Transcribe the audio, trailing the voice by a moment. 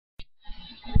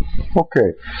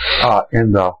Okay,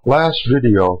 in the last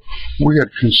video, we had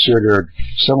considered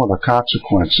some of the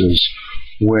consequences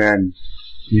when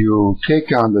you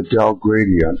take on the del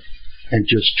gradient and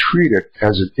just treat it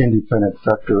as an independent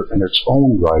vector in its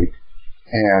own right.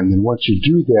 And then once you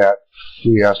do that,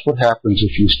 we asked what happens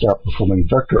if you start performing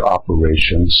vector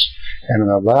operations. And in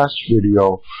our last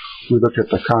video, we looked at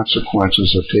the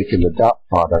consequences of taking the dot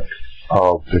product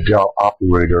of the del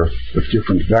operator with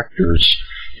different vectors.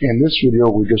 In this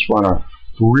video, we just want to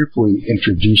briefly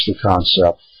introduce the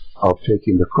concept of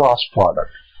taking the cross product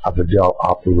of the del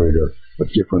operator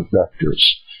with different vectors.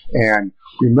 And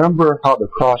remember how the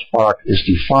cross product is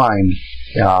defined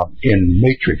in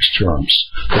matrix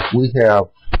terms. If we have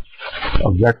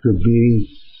a vector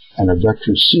B and a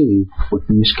vector C with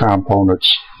these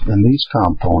components and these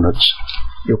components,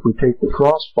 if we take the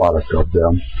cross product of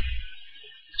them,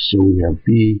 so we have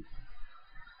B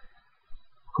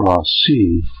cross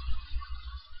C,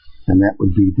 and that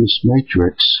would be this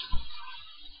matrix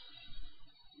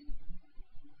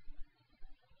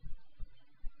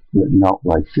written out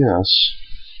like this.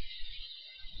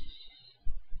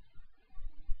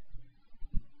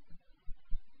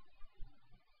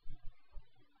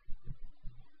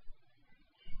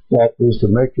 That is the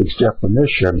matrix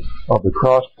definition of the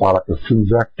cross product of two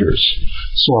vectors.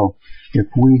 So if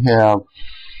we have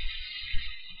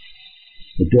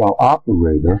the del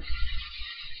operator,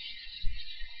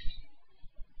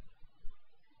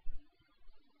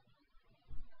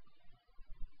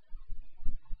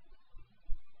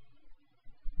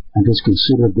 and just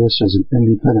consider this as an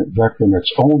independent vector in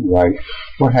its own right,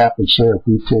 what happens there if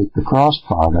we take the cross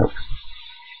product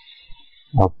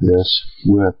of this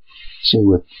with, say,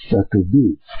 with vector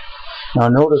B? Now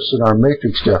notice in our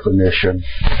matrix definition,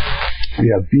 we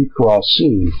have B cross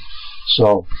C.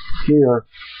 So here,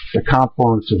 the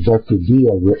components of vector B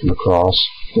are written across,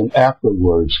 then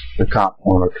afterwards, the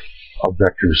component of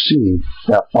vector C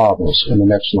that follows in the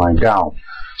next line down.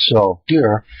 So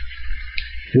here,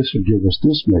 this would give us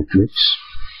this matrix.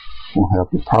 We'll have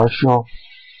the partial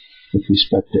with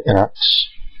respect to x,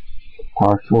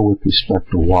 partial with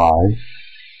respect to y,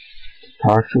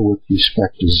 partial with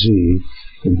respect to z,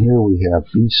 and here we have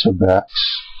b sub x,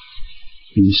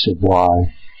 b sub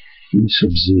y, b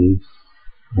sub z,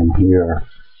 and here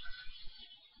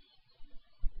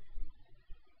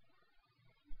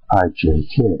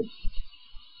ijk.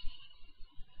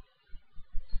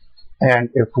 And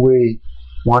if we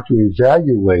want to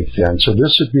evaluate then, so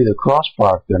this would be the cross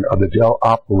product then of the del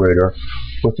operator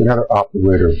with another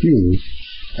operator b,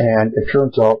 and it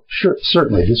turns out, sure,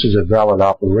 certainly this is a valid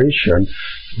operation.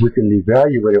 We can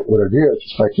evaluate it what it is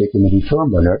just by taking the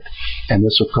determinant, and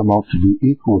this will come out to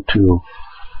be equal to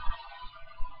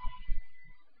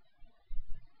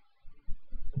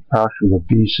the partial of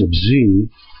b sub z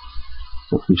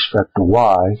with respect to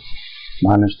y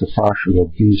minus the partial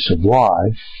of b sub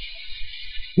y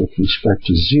with respect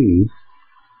to z,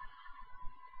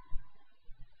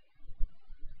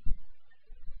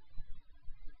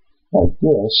 like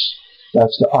this.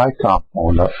 That's the I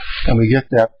component, and we get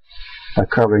that by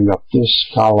covering up this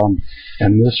column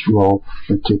and this row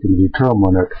and taking the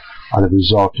determinant out of the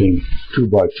resulting 2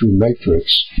 by 2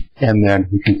 matrix, and then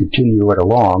we can continue it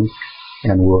along,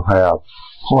 and we'll have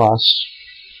plus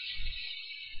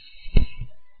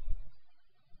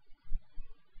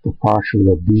the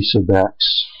partial of b sub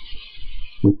x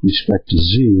with respect to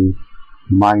z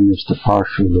minus the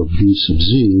partial of b sub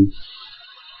z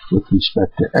with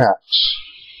respect to x.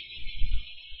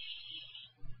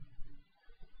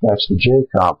 That's the j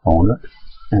component,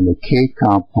 and the k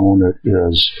component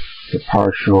is the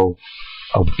partial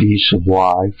of b sub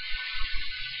y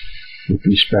with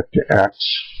respect to x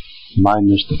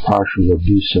minus the partial of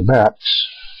b sub x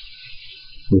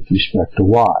with respect to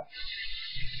y.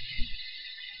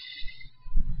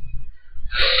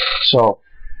 So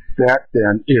that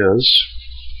then is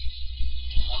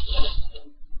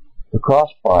the cross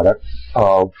product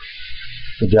of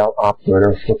the del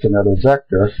operator with another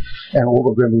vector. And what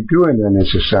we're going to be doing then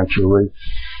is essentially,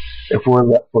 if we're,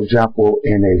 for example,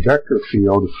 in a vector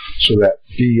field so that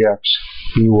dx,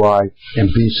 dy,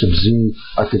 and b sub z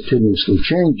are continuously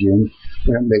changing,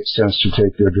 then it makes sense to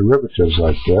take their derivatives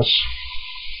like this,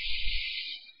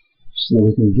 so that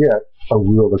we can get a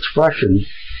real expression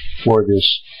for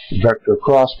this vector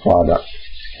cross product.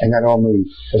 And not only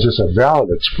is this a valid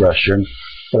expression,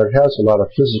 but it has a lot of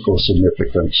physical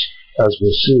significance, as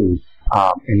we'll see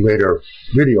in later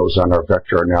videos on our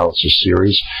vector analysis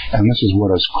series. And this is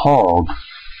what is called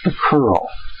the curl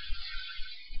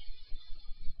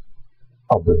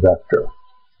of the vector.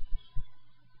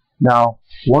 Now,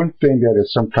 one thing that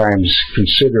is sometimes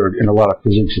considered in a lot of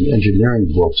physics and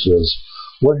engineering books is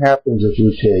what happens if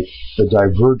you take the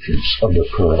divergence of the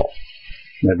curl.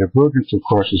 Now, divergence, of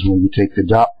course, is when you take the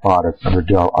dot product of a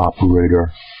del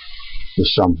operator with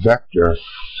some vector.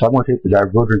 So I'm going to take the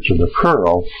divergence of the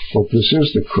curl. Well, this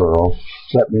is the curl.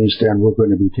 So that means then we're going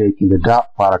to be taking the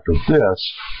dot product of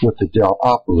this with the del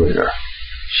operator.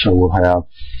 So we'll have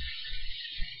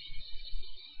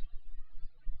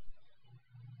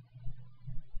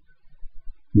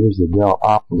here's the del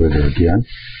operator again.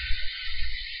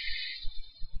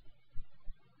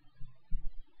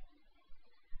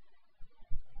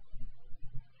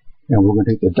 And we're going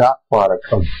to take the dot product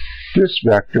of this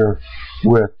vector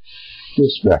with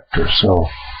this vector. So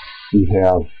we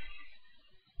have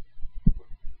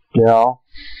del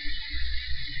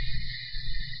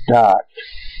dot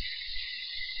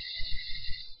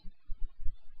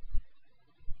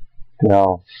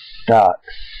del dot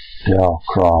del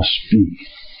cross B.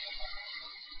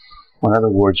 In other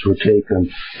words, we're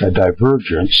taking the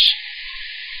divergence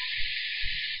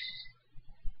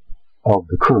of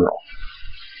the curl.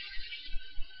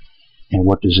 And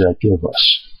what does that give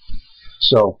us?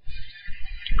 So,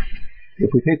 if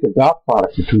we take the dot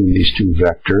product between these two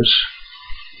vectors,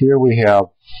 here we have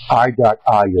I dot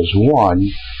I is 1,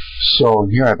 so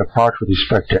here I have the product with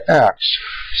respect to x.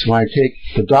 So when I take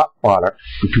the dot product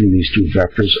between these two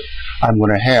vectors, I'm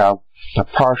going to have the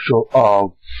partial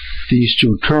of these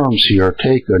two terms here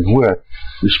taken with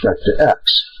respect to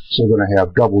x. So we're going to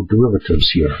have double derivatives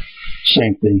here.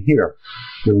 Same thing here.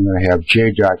 Then we're going to have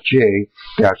j dot j,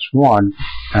 that's 1,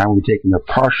 and I'm taking the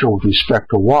partial with respect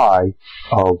to y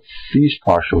of these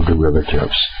partial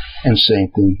derivatives. And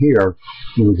same thing here,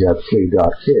 we have k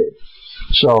dot k.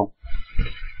 So,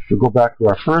 to go back to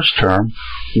our first term,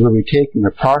 we'll be taking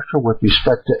the partial with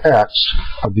respect to x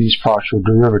of these partial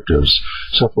derivatives.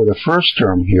 So for the first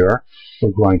term here,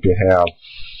 we're going to have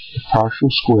the partial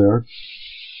squared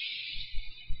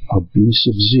of b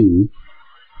sub z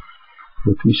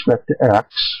with respect to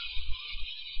x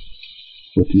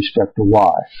with respect to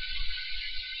y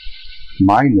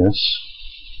minus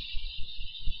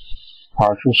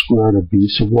partial squared of b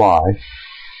sub y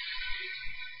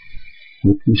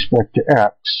with respect to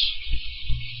x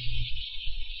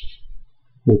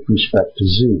with respect to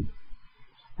z.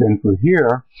 Then for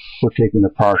here, we're taking the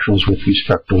partials with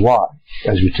respect to y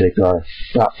as we take our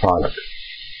dot product.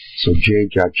 So j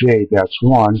dot j, that's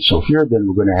 1. So here then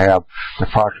we're going to have the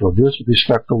partial of this with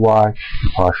respect to y, the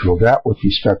partial of that with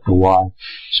respect to y.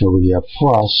 So we have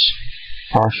plus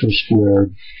partial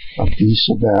squared of b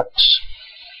sub x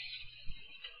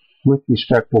with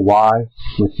respect to y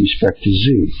with respect to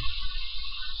z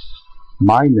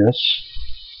minus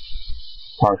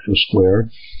partial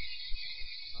squared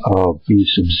of b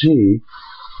sub z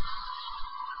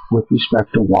with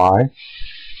respect to y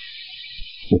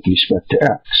with respect to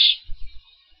x.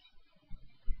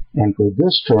 And for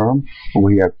this term,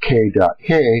 we have k dot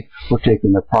k, we're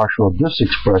taking the partial of this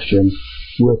expression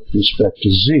with respect to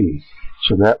z.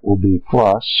 So that will be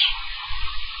plus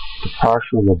the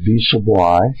partial of b sub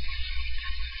y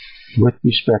with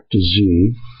respect to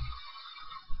z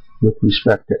with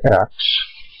respect to x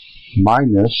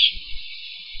minus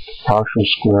the partial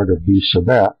squared of b sub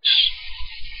x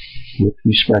with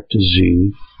respect to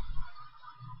z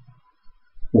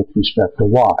with respect to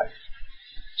y.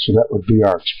 So that would be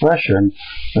our expression.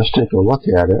 Let's take a look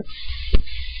at it.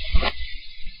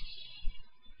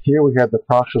 Here we have the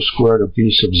partial squared of b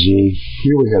sub z.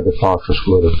 Here we have the partial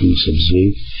squared of b sub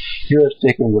z. Here it's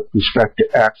taken with respect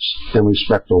to x, then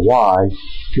respect to y.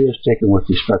 Here it's taken with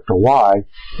respect to y,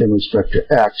 then respect to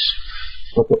x.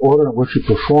 But the order in which we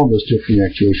perform this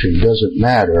differentiation doesn't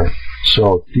matter.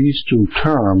 So these two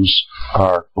terms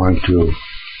are going to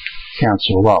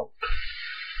cancel out.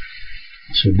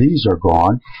 So these are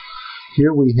gone.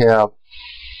 Here we have,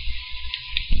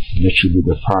 this should be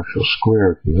the partial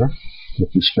squared here, with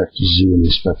respect to z and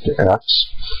respect to x.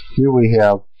 Here we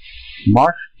have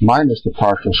minus the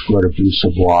partial squared of b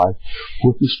sub y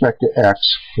with respect to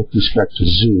x with respect to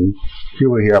z. Here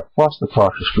we have plus the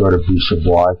partial squared of b sub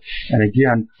y. And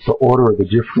again, the order of the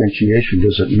differentiation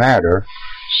doesn't matter.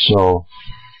 So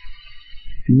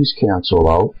these cancel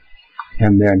out.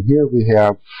 And then here we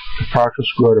have the partial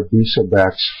squared of b sub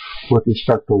x with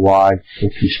respect to y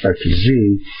with respect to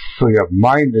z. So we have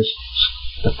minus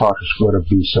the partial squared of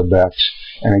b sub x.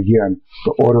 And again,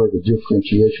 the order of the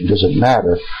differentiation doesn't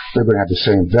matter. They're going to have the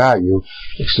same value,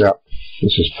 except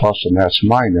this is plus and that's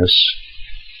minus.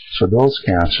 So those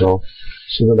cancel.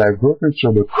 So the divergence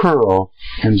of the curl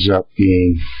ends up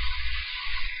being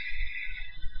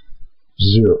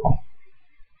 0.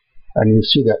 And you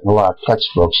see that in a lot of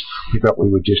textbooks. We thought we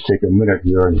would just take a minute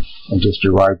here and just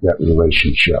derive that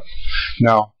relationship.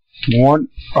 Now, one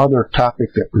other topic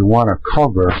that we want to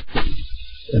cover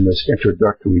in this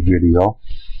introductory video: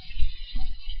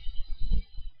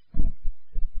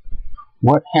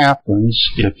 what happens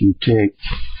if you take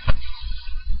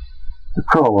the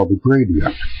curl of a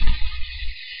gradient?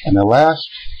 In the last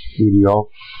video,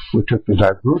 we took the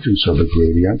divergence of the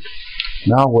gradient.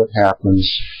 Now what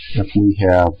happens if we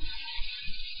have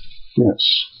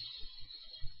this?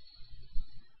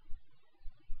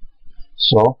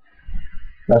 So,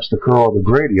 that's the curl of the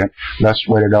gradient. Let's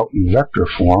write it out in vector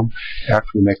form after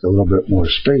we make a little bit more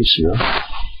space here.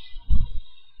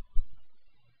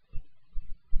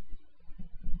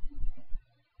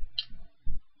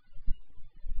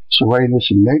 So writing this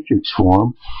in matrix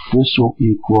form, this will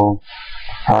equal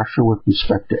partial with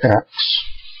respect to x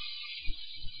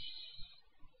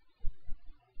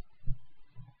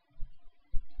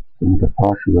and the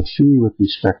partial of phi with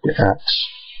respect to x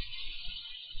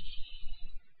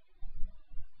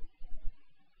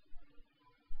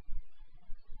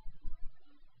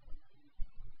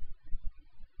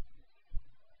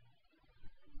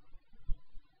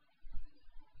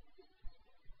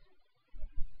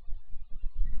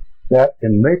that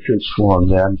in matrix form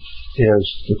then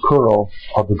is the curl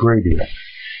of the gradient.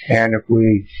 And if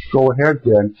we go ahead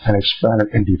then and expand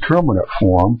it in determinate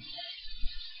form,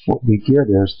 what we get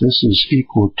is this is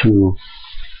equal to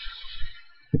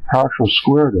the partial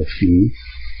squared of phi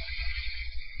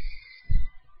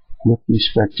with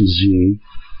respect to z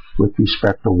with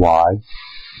respect to y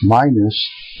minus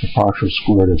the partial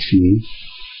squared of phi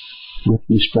with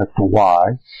respect to y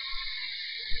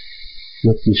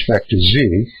with respect to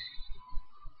z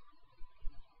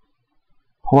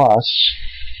plus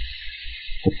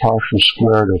the partial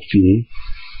squared of phi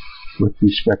with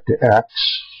respect to x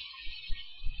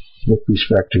with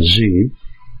respect to z.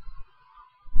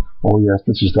 Oh yes,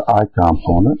 this is the I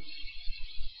component.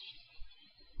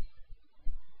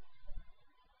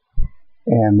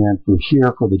 And then for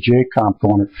here, for the j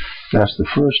component, that's the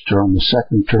first term. The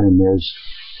second term is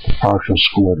the partial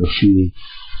squared of phi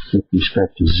with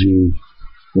respect to z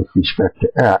with respect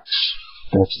to x.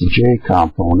 That's the j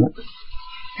component.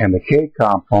 And the k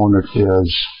component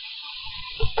is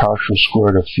partial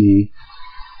squared of phi.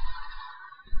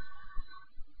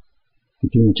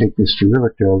 Continue to take this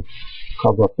derivative,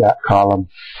 cover up that column,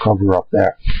 cover up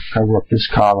this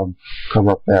column, cover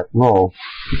up that row.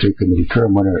 We're taking the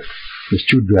determinant, this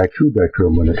 2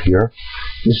 determinant here.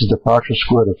 This is the partial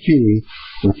squared of phi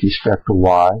with respect to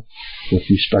y, with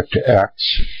respect to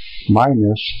x,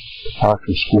 minus the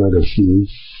partial squared of phi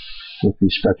with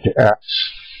respect to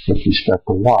x, with respect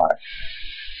to y.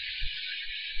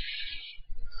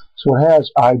 So it has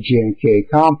I, j, and k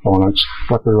components,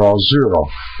 but they're all 0.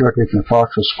 Here we're taking the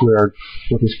partial squared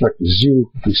with respect to z,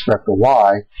 with respect to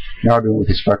y. Now we're doing with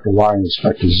respect to y and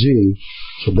respect to z.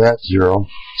 So that's 0.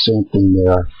 Same thing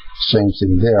there, same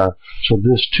thing there. So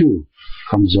this too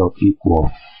comes out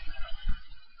equal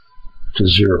to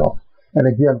 0. And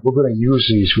again, we're going to use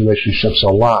these relationships a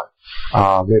lot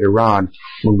later on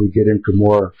when we get into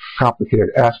more complicated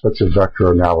aspects of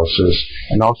vector analysis,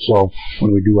 and also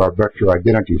when we do our vector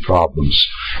identity problems.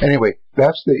 Anyway,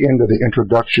 that's the end of the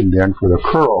introduction then for the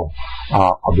curl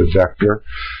of the vector.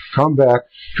 Come back,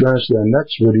 join us in the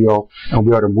next video, and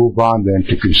we ought to move on then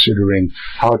to considering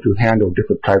how to handle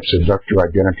different types of vector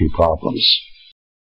identity problems.